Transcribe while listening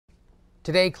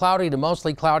Today, cloudy to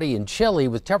mostly cloudy and chilly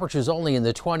with temperatures only in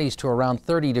the 20s to around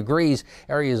 30 degrees.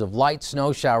 Areas of light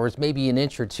snow showers, maybe an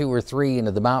inch or 2 or 3 into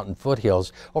the mountain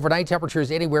foothills. Overnight temperatures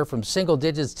anywhere from single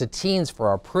digits to teens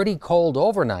for a pretty cold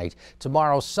overnight.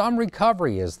 Tomorrow, some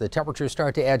recovery as the temperatures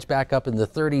start to edge back up in the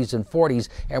 30s and 40s,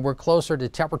 and we're closer to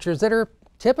temperatures that are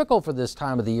typical for this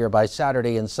time of the year by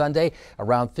Saturday and Sunday,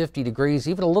 around 50 degrees,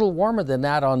 even a little warmer than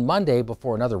that on Monday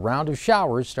before another round of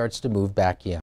showers starts to move back in.